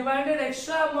I have divided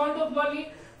extra amount of money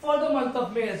for the month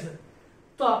of May as well.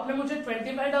 तो आपने मुझे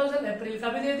 25,000 अप्रैल का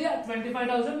भी दे दिया,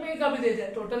 25,000 मई का भी दे दिया।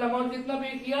 Total amount कितना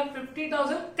पे किया,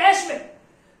 50,000 कैश में।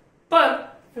 पर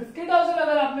 50,000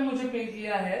 अगर आपने मुझे पे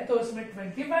किया है तो उसमें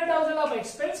 25,000 आप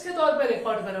एक्सपेंस के तौर पे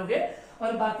रिकॉर्ड करोगे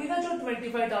और बाकी का जो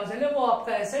 25,000 है वो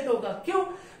आपका एसेट होगा। क्यों,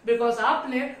 बिकॉज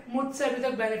आपने मुझसे अभी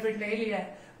तक बेनिफिट नहीं लिया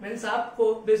है। मीन्स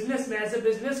आपको बिजनेस में एज ए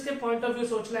बिजनेस के पॉइंट ऑफ व्यू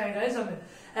सोचना है गाइस हमें।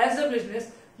 एज ए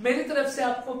बिजनेस मेरी तरफ से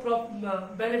आपको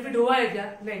बेनिफिट हुआ है क्या,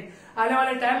 नहीं। आने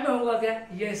वाले टाइम में होगा क्या,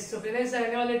 यस। तो कहने से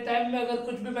आने वाले टाइम में अगर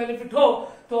कुछ भी बेनिफिट हो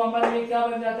तो हमारे लिए क्या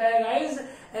बन जाता है गाइस,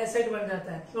 एसेट बन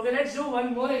जाता है। Okay, let's do one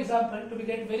more example to be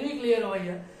get very clear over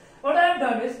here. What I have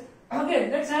done is, okay,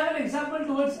 let's have an example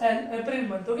towards April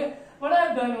month. Okay, what I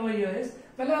have done over here is,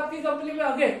 मैंने आपकी company में,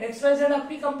 again XYZ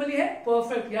आपकी company है,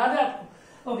 perfect, याद है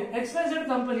आपको। Okay, XYZ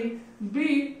company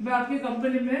B, मैं आपकी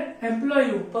कंपनी में एम्प्लॉय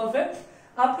हूं,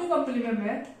 परफेक्ट। आपकी कंपनी में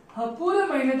मैं पूरे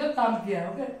महीने तक काम किया है।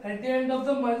 Okay, at the end of the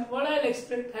month what I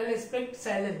expect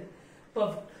salary,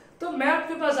 perfect. तो मैं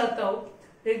आपके पास आता हूँ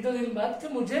 1-2 दिन बाद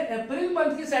कि मुझे अप्रैल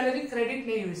मंथ की सैलरी क्रेडिट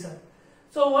नहीं हुई sir.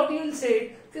 So what you will say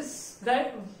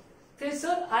कि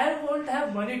sir I won't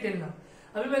have money till now,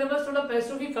 अभी मेरे पास थोड़ा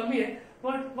पैसों की कमी है।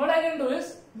 What I can do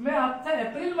is, मैं आपका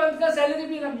अप्रैल मंथ का सैलरी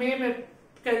भी ना मई में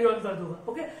कैरी ऑन कर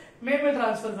दूंगा। ओके, मई में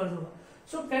ट्रांसफर कर दूंगा।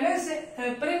 सो कहने से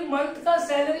अप्रैल मंथ का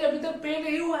सैलरी अभी तक पे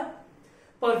नहीं हुआ है,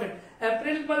 परफेक्ट।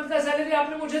 अप्रैल मंथ का सैलरी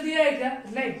आपने मुझे दिया है क्या,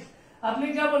 नहीं। आपने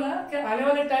क्या बोला कि आने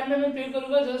वाले टाइम में मैं पे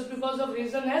करूंगा just because of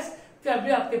reason as कि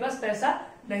अभी आपके पास पैसा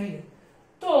नहीं है।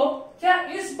 तो क्या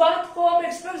इस बात को आप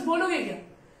एक्सपेंस बोलोगे क्या,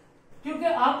 क्योंकि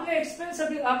आपने एक्सपेंस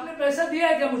अभी आपने पैसा दिया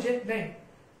है क्या मुझे, नहीं।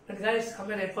 बट गाइस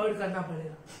हमें रिकॉर्ड करना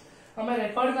पड़ेगा, हमें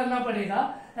रिकॉर्ड करना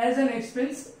पड़ेगा एज एन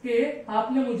एक्सपेंस के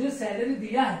आपने मुझे सैलरी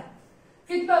दिया है।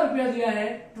 कितना रुपया दिया है,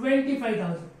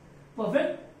 25,000,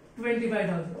 परफेक्ट।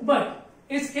 25,000।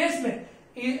 बट इस केस में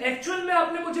एक्चुअल में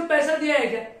आपने मुझे पैसा दिया है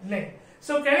क्या? नहीं।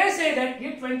 So can I say that ये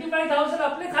 25,000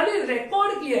 आपने खाली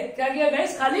रिकॉर्ड किया है। क्या किया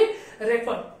गाइस? खाली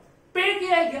रिकॉर्ड। पे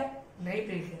किया है क्या? नहीं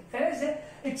पे किया। कैन आई से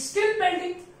इट्स स्टिल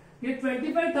पेंडिंग। ये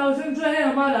 25,000 जो है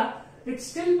हमारा, it's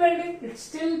still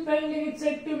pending, it's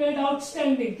activate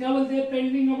outstanding. क्या बोलते हैं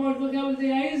पेंडिंग अमाउंट को? क्या बोलते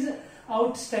हैं गाइस?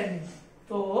 आउटस्टैंडिंग।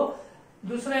 तो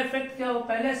दूसरा इफेक्ट क्या हो?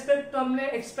 पहले एस्पेक्ट तो हमने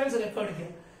एक्सपेंस रिकॉर्ड किया।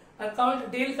 अकाउंट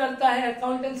डील करता है,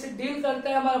 अकाउंटेंसी डील करता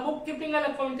है, हमारा book keeping and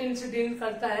accountancy deal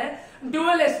करता है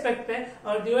ड्यूअल एस्पेक्ट पे।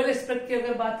 और ड्यूअल एस्पेक्ट की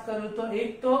अगर बात करूं तो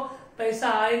एक तो पैसा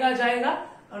आएगा जाएगा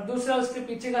और दूसरा उसके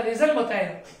पीछे का रीजन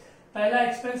बताएगा। पहला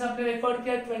एक्सपेंस आपने रिकॉर्ड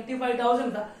किया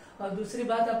 25,000 का और दूसरी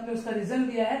बात आपने उसका रीजन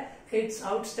दिया है कि इट्स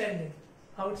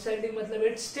आउटस्टैंडिंग। आउटस्टैंडिंग मतलब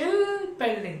it's still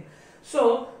pending. So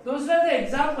those are the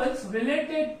examples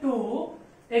related to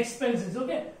expenses.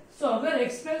 Okay, सो अगर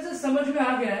एक्सपेंसेस समझ में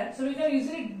आ गया है, so we can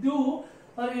easily do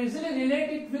और easily relate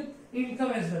it with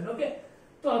income as well. Okay,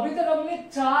 तो अभी तक हमने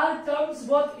 4 टर्म्स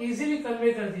बहुत इजीली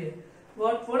कन्वे कर दिए।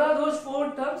 What are those 4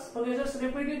 terms? Okay, just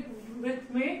repeat it with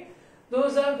me.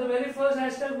 Those are the very first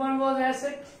hashtag one was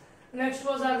asset, next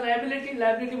was our liability,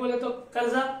 liability बोले तो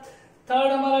कर्जा।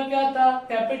 थर्ड हमारा क्या था?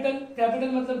 कैपिटल,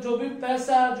 कैपिटल मतलब जो भी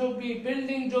पैसा, जो भी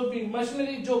बिल्डिंग, जो भी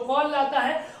मशीनरी, जो कौन लाता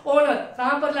है? ओनर।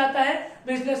 कहां पर लाता है?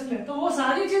 बिजनेस में। तो वो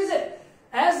सारी चीजें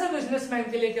एज अ बिजनेसमैन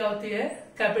के लिए क्या होती है?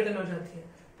 कैपिटल हो जाती है।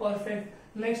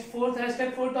 Perfect. Next fourth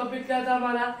hashtag 4 topic क्या था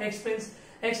हमारा? एक्सपेंस।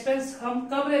 एक्सपेंस हम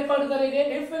कब रिकॉर्ड करेंगे?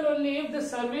 If and only if the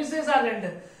services are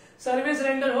render. Service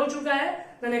render हो चुका है,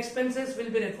 then expenses will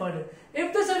be recorded.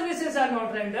 If the services are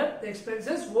not render, the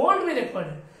expenses won't be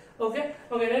recorded. Okay,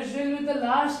 let's deal with the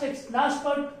last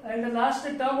part and the last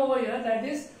term over here, that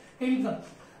is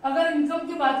income. अगर income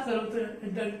की बात करो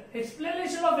तो the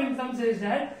explanation of income says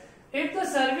that if the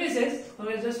services,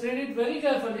 okay, just read it very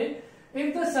carefully,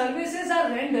 if the services are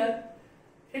rendered,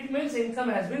 it means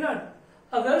income has been earned.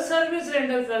 अगर service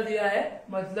render कर दिया है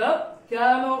मतलब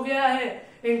क्या हो गया है?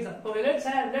 Income. Okay,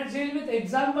 let's deal with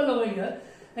example over here.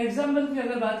 Example की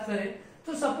अगर बात करें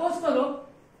तो सपोज करो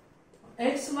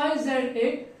XYZ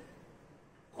एक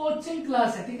कोचिंग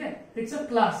क्लास है, ठीक है? इट्स अ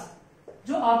क्लास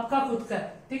जो आपका खुद का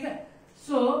है, ठीक है?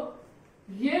 सो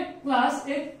ये क्लास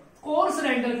एक कोर्स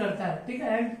रेंडर करता है, ठीक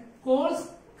है? एंड कोर्स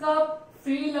का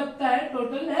फी लगता है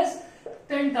टोटल एज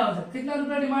 10,000। कितना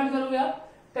रुपया डिमांड करोगे आप?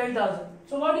 10,000।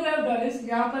 So what you have done is,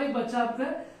 यहाँ पर एक बच्चा आपका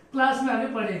क्लास में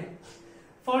आगे पढ़ेगा।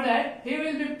 For that he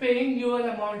will be paying you an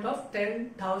amount of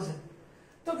 10,000।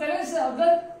 तो कहने से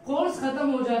अगर कोर्स खत्म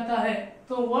हो जाता है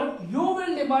तो what you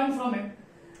will demand from it?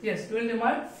 Yes, you will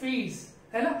demand fees,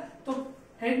 है ना? तो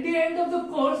at the end of the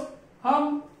course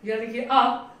हम यानी कि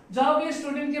आप जाओगे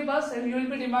स्टूडेंट के पास and you will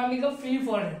be demanding a fee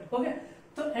for it. Okay,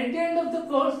 तो at the end of the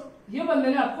course ये बंदे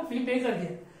ने आपको फी पे कर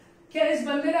दिया। क्या इस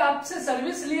बंदे ने आपसे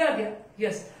सर्विस लिया क्या?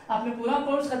 यस, आपने पूरा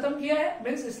कोर्स खत्म किया है,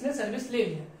 मीन्स इसने सर्विस ले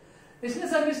लिया। इसने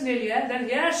सर्विस ले लिया है, देन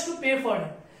ही हैज टू पे for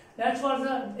it. That's what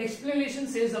the explanation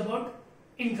says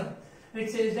about income. It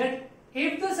says that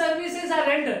if the services are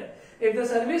rendered, if the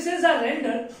services are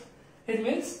rendered, it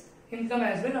means income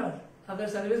has been earned. अगर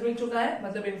service मिल चुका है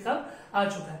मतलब income आ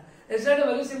चुका है। Is that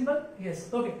very simple? Yes.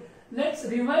 Okay. Let's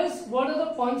revise what are the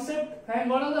concept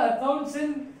and what are the accounts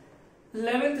in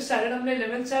 11th standard. हमने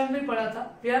 11th standard में पढ़ा था।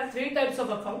 We have 3 types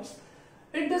of accounts.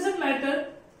 It doesn't matter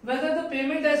whether the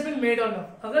payment has been made or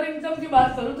not. अगर income की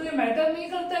बात करूं तो ये मैटर नहीं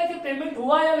करता है कि पेमेंट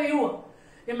हुआ या नहीं हुआ।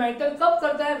 ये मैटर कब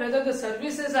करता है? whether the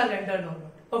services are rendered or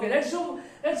not. Okay.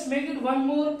 Let's make it one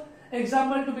more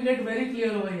example to be get very clear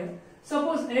over here.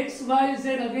 Suppose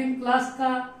XYZ again class का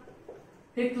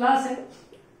एक क्लास है,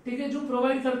 ठीक है, जो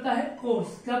प्रोवाइड करता है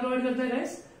कोर्स। क्या प्रोवाइड करता है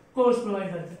गाइस? कोर्स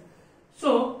प्रोवाइड करता है।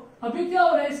 सो अभी क्या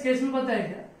हो रहा है इस केस में पता है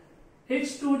क्या? एक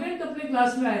स्टूडेंट अपने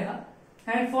क्लास में आएगा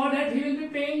and for that he will be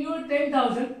paying you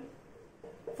 10,000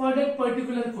 for that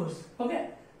particular course. Okay,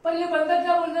 पर ये बंदा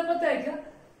क्या बोल रहा है पता है क्या?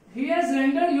 He has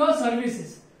rendered your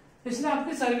services. इसने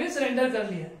आपकी सर्विस रेंडर कर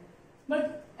लिया,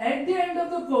 but at the end of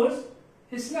the course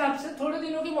इसने आपसे थोड़े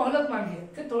दिनों की मोहलत मांगी है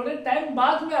कि थोड़े टाइम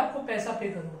बाद में आपको पैसा पे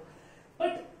करूंगा।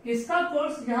 बट इसका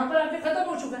कोर्स यहाँ पर आके खत्म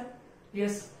हो चुका है।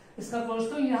 यस, इसका कोर्स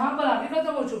तो यहाँ पर आके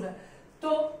खत्म हो चुका है।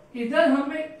 तो इधर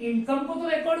हमें इनकम को तो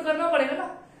रिकॉर्ड करना पड़ेगा ना।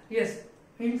 यस,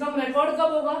 इनकम रिकॉर्ड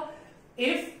कब होगा?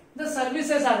 If the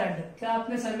services are render. क्या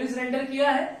आपने सर्विस रेंडर किया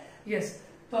है? यस,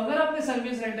 तो अगर आपने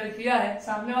सर्विस रेंडर किया है,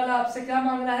 सामने वाला आपसे क्या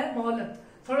मांग रहा है? मोहलत,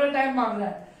 थोड़ा टाइम मांग रहा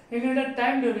है, इन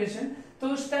टाइम ड्यूरेशन। तो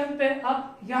उस टाइम पे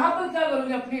आप यहाँ पर क्या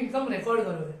करोगे? अपनी इनकम रिकॉर्ड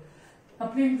करोगे।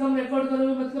 अपनी इनकम रिकॉर्ड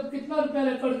करोगे मतलब कितना रुपया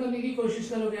रिकॉर्ड करने की कोशिश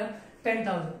करोगे आप?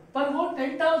 10,000। पर वो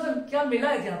 10,000 क्या मिला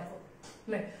है क्या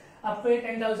आपको? नहीं, आपको ये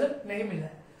 10,000 नहीं मिला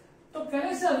है। तो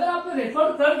कहने से अगर आपने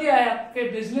रिकॉर्ड कर दिया है आपके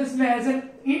बिजनेस में एज एन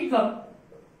इनकम,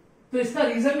 तो इसका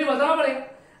रीजन भी बताना पड़ेगा।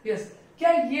 यस,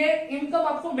 क्या ये इनकम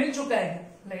आपको मिल चुका है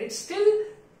क्या? It's still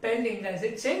pending guys,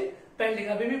 it's still pending,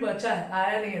 अभी भी बचा है,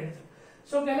 आया नहीं है।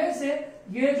 सो कहने से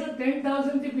ये जो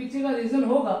 10,000 के पीछे का रीजन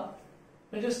होगा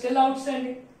which is still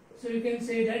outstanding, so you can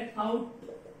say that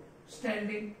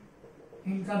outstanding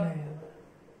income है यहाँ पर।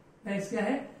 गाइस क्या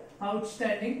है?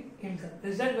 outstanding income.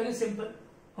 Is that very simple?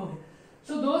 Okay.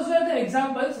 So those were the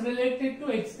examples related to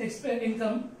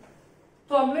income.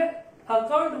 तो हमने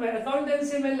अकाउंट में,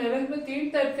 अकाउंटेंसी में लेवल में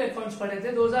 3 टाइप के अकाउंट्स पढ़े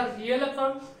थे। Those are real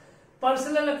account,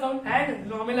 personal account and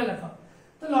nominal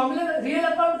account. तो नॉमिनल रियल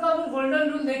अकाउंट का अगर गोल्डन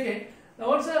रूल देखें,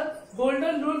 what's a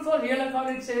golden rule for real account?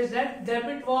 It says that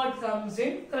debit what comes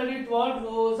in, credit what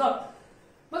goes out.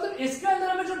 मतलब इसके अंदर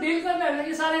हमें जो deal करना है ना,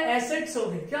 ये सारे एसेट्स हो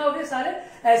गए। क्या हो गए? सारे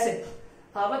एसेट।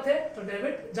 आवत है तो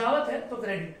डेबिट, जावत है तो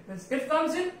credit. If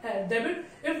comes in debit,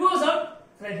 if goes out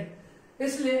credit.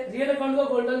 इसलिए रियल अकाउंट का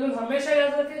गोल्डन रूल हमेशा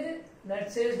याद रखेंगे, that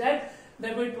says that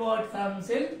debit what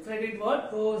comes in, credit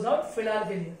what goes out, फिलहाल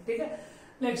के लिए। ठीक है।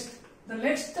 Next, the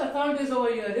next account is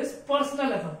over here is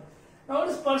personal account. Now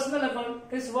इस पर्सनल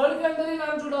अकाउंट, इस वर्ड के अंदर ही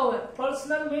नाम जुड़ा हुआ है।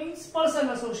 पर्सनल मीन्स पर्सन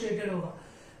एसोसिएटेड होगा,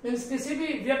 मीन्स किसी भी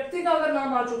व्यक्ति का अगर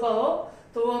नाम आ चुका हो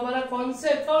तो वो हमारा कौन से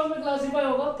अकाउंट में क्लासिफाई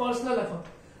होगा? Personal account.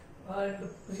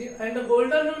 And the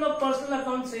golden rule of personal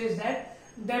account says that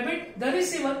debit the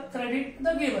receiver, credit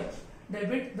the giver.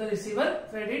 Debit the receiver,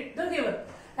 credit the giver.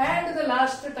 And the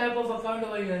last type of account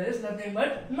over here is nothing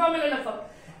but nominal account.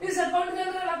 इस account के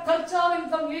अंदर खर्चा और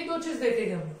income, ये दो चीज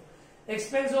देखेंगे हम।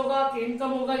 एक्सपेंस होगा कि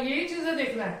इनकम होगा, यही चीजें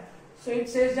देखना है। So it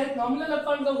says that nominal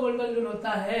account का गोल्डन रूल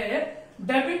होता है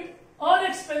debit all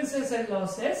expenses and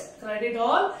losses, credit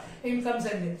all incomes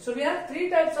and gains. So we have 3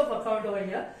 types of account over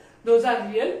here. Those are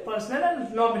real, personal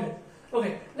and nominal.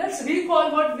 Okay, let's recall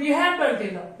what we have done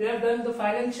till now. We have done the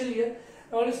financial year.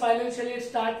 Now this financial year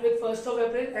start with 1st of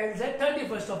April and ends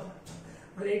 31st of March.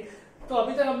 Great. तो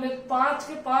अभी तक हमने 5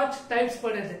 के 5 types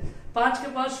पढ़े थे, 5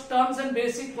 के 5 terms and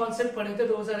basic concept पढ़े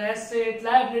थे। Those are asset,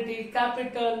 liability,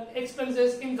 capital,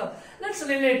 expenses, income. Let's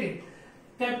relate it.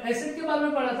 Asset के बारे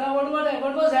में पढ़ा था।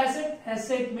 what was asset?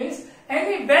 Asset means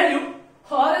any value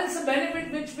or else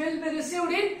benefit which will be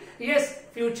received in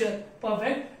future.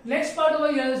 Perfect. Next part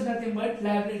over here is nothing but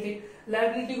liability.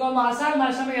 Liability को हम आसान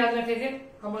भाषा में याद रखेंगे,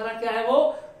 हमारा क्या है वो?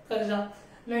 कर्जा।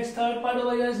 Next third part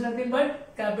over here is nothing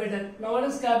but capital. Now what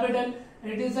is capital?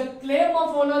 It is a claim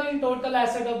of owner in total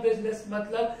asset of business.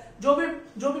 मतलब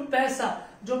जो भी पैसा,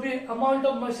 जो भी अमाउंट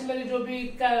ऑफ मशीनरी, जो भी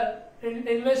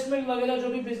इन्वेस्टमेंट वगैरह जो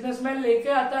भी बिजनेसमैन लेके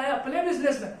आता है अपने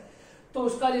बिजनेस में, तो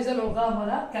उसका रीजन होगा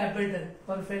हमारा capital.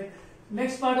 Perfect.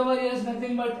 Next part over here is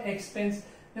nothing but expense.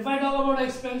 If I talk about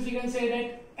expense, we can say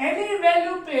that any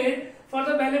value paid for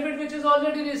the benefit which is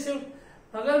already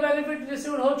received. अगर benefit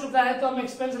received हो चुका है तो हम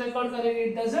expense record करेंगे।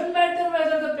 It doesn't matter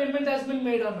whether the payment has been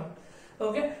made और not.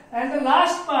 Okay. And the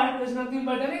last part is nothing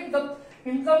but an income.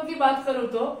 Income की बात करूं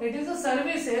तो it is a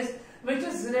services which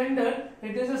is rendered,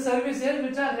 it is a services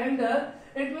which are rendered,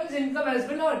 it means income has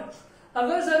been earned.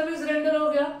 अगर service render हो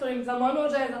गया तो income on हो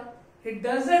जाएगा। It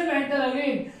doesn't matter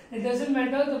again, it doesn't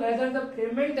matter whether the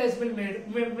payment has been made,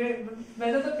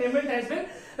 whether the payment has been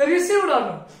received or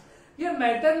not. ये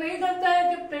matter नहीं करता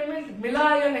है कि पेमेंट मिला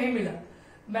या नहीं मिला,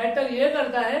 मैटर ये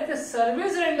करता है कि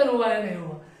सर्विस रेंडर हुआ या नहीं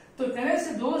हुआ। तो कहने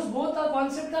से those both are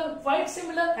concepts are quite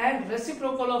similar and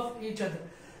reciprocal of each other.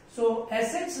 So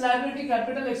assets, liability,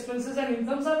 capital, expenses and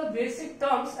incomes are the basic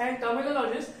terms and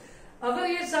terminologies. अगर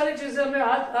ये सारी चीजें हमें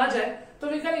आ जाए तो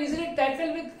we can easily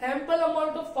tackle with ample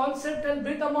amount of concept and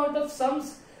bit amount of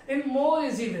sums in more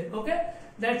easy way. Okay,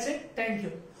 that's it. Thank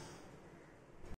you.